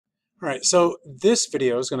All right, so this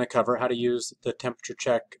video is going to cover how to use the temperature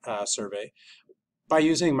check survey by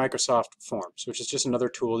using Microsoft Forms, which is just another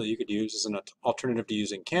tool that you could use as an alternative to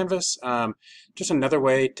using Canvas. Just another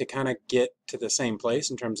way to kind of get to the same place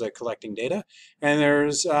in terms of collecting data. And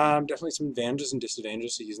there's definitely some advantages and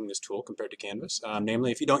disadvantages to using this tool compared to Canvas.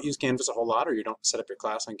 Namely, if you don't use Canvas a whole lot or you don't set up your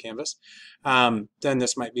class on Canvas, then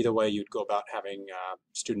this might be the way you'd go about having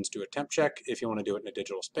students do a temp check if you want to do it in a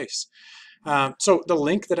digital space. So the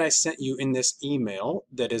link that I sent you in this email,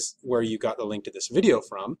 that is where you got the link to this video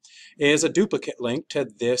from, is a duplicate link to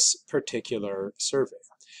this particular survey.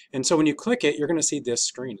 And so when you click it, you're going to see this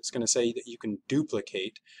screen. It's going to say that you can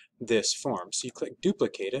duplicate this form. So you click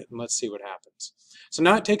duplicate it, and let's see what happens. So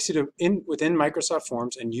now it takes you to within Microsoft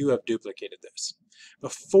Forms, and you have duplicated this.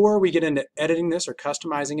 Before we get into editing this or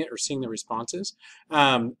customizing it or seeing the responses,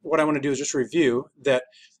 what I want to do is just review that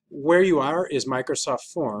where you are is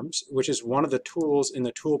Microsoft Forms, which is one of the tools in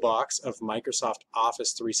the toolbox of Microsoft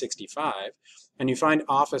Office 365. And you find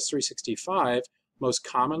Office 365 most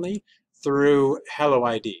commonly through Hello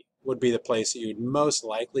ID would be the place that you'd most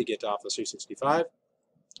likely get to Office 365.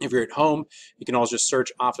 If you're at home, you can always just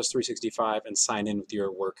search Office 365 and sign in with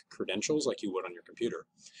your work credentials like you would on your computer.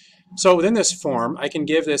 So within this form, I can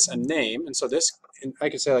give this a name. And so this, I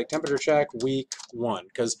could say like temperature check week 1,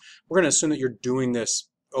 because we're going to assume that you're doing this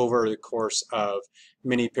over the course of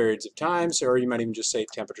many periods of time. So, or you might even just say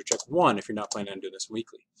temperature check 1 if you're not planning on doing this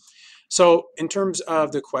weekly. So in terms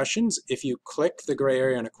of the questions, if you click the gray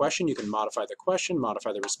area on a question, you can modify the question,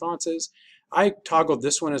 modify the responses. I toggled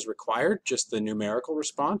this one as required, just the numerical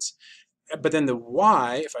response. But then the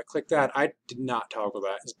why, if I click that, I did not toggle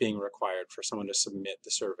that as being required for someone to submit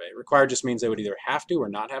the survey. Required just means they would either have to or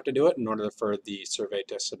not have to do it in order for the survey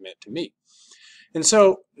to submit to me. And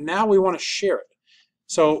so now we want to share it.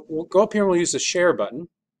 So we'll go up here and we'll use the share button.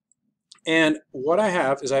 And what I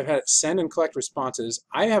have is I've had it send and collect responses.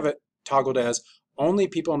 I have it toggled as only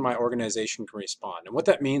people in my organization can respond. And what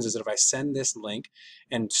that means is that if I send this link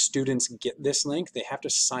and students get this link, they have to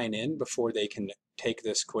sign in before they can take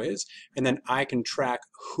this quiz. And then I can track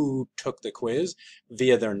who took the quiz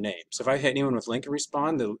via their name. So if I hit anyone with link and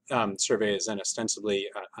respond, the survey is then ostensibly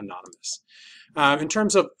anonymous. In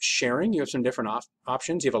terms of sharing, you have some different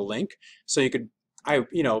options. You have a link. So you could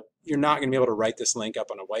you're not going to be able to write this link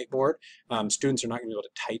up on a whiteboard. Students are not going to be able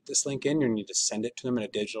to type this link in. You're going to need to send it to them in a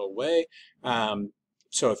digital way.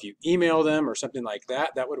 So if you email them or something like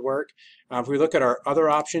that, that would work. If we look at our other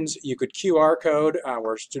options, you could QR code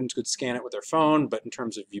where students could scan it with their phone, but in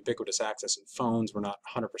terms of ubiquitous access in phones, we're not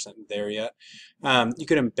 100% there yet. You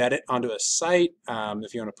could embed it onto a site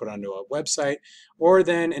if you want to put it onto a website. Or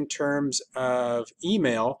then in terms of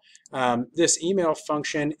email, this email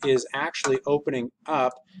function is actually opening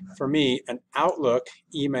up for me an Outlook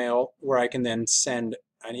email where I can then send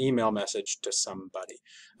an email message to somebody.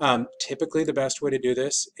 Typically the best way to do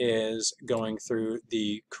this is going through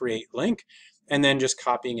the create link and then just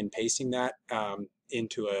copying and pasting that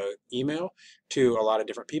into an email to a lot of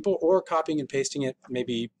different people, or copying and pasting it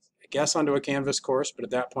maybe I guess onto a Canvas course, but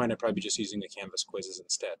at that point I'd probably be just using the Canvas quizzes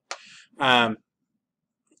instead.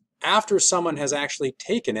 After someone has actually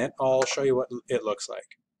taken it, I'll show you what it looks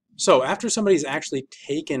like. So after somebody's actually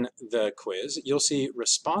taken the quiz, you'll see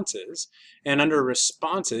responses, and under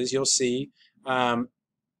responses you'll see,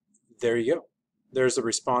 there you go. There's the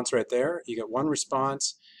response right there. You get one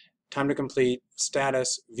response, time to complete,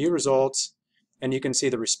 status, view results, and you can see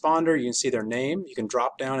the responder, you can see their name, you can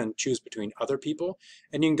drop down and choose between other people,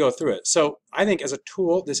 and you can go through it. So I think as a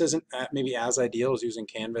tool, this isn't maybe as ideal as using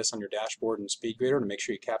Canvas on your dashboard and SpeedGrader to make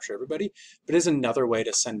sure you capture everybody, but it is another way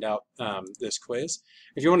to send out this quiz.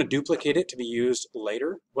 If you want to duplicate it to be used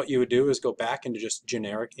later, what you would do is go back into just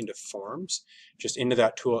generic into Forms, just into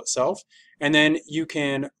that tool itself, and then you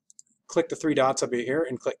can click the 3 dots up here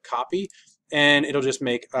and click copy, and it'll just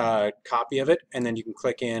make a copy of it, and then you can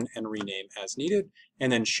click in and rename as needed,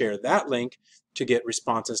 and then share that link to get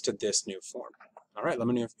responses to this new form. All right, let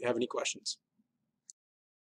me know if you have any questions.